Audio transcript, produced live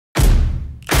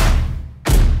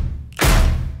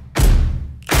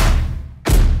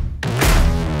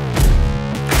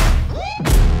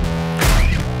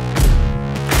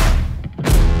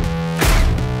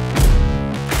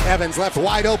Evans left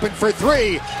wide open for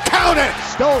three. Count it!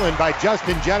 Stolen by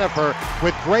Justin Jennifer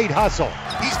with great hustle.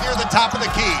 He's near the top of the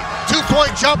key.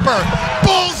 2-point jumper.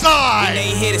 Bullseye! When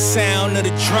they hear the sound of the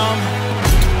drum,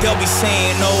 they'll be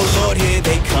saying, oh Lord, here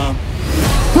they come.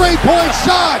 3-point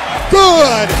shot!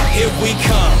 Good! Here we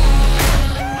come.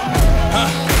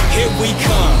 Here we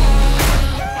come.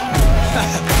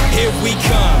 Here we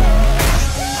come.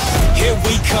 Here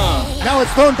we come. Now it's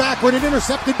thrown backward and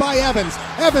intercepted by Evans.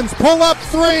 Evans pull up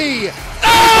three.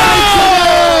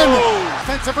 Oh!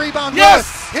 Offensive rebound.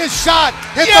 Yes! His shot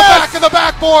hit Yes! the back of the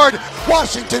backboard.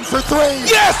 Washington for three.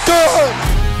 Yes! Good.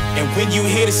 And when you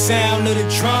hear the sound of the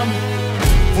drum,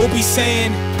 we'll be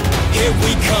saying, here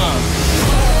we come.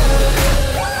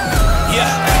 Yeah,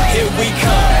 here we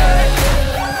come.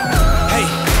 Hey,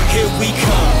 here we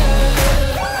come.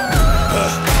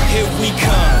 Here we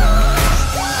come.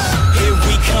 Here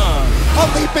we come. A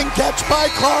leaping catch by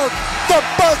Clark. The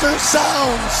buzzer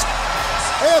sounds.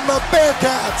 And the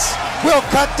Bearcats will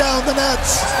cut down the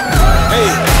nets. Hey,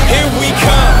 here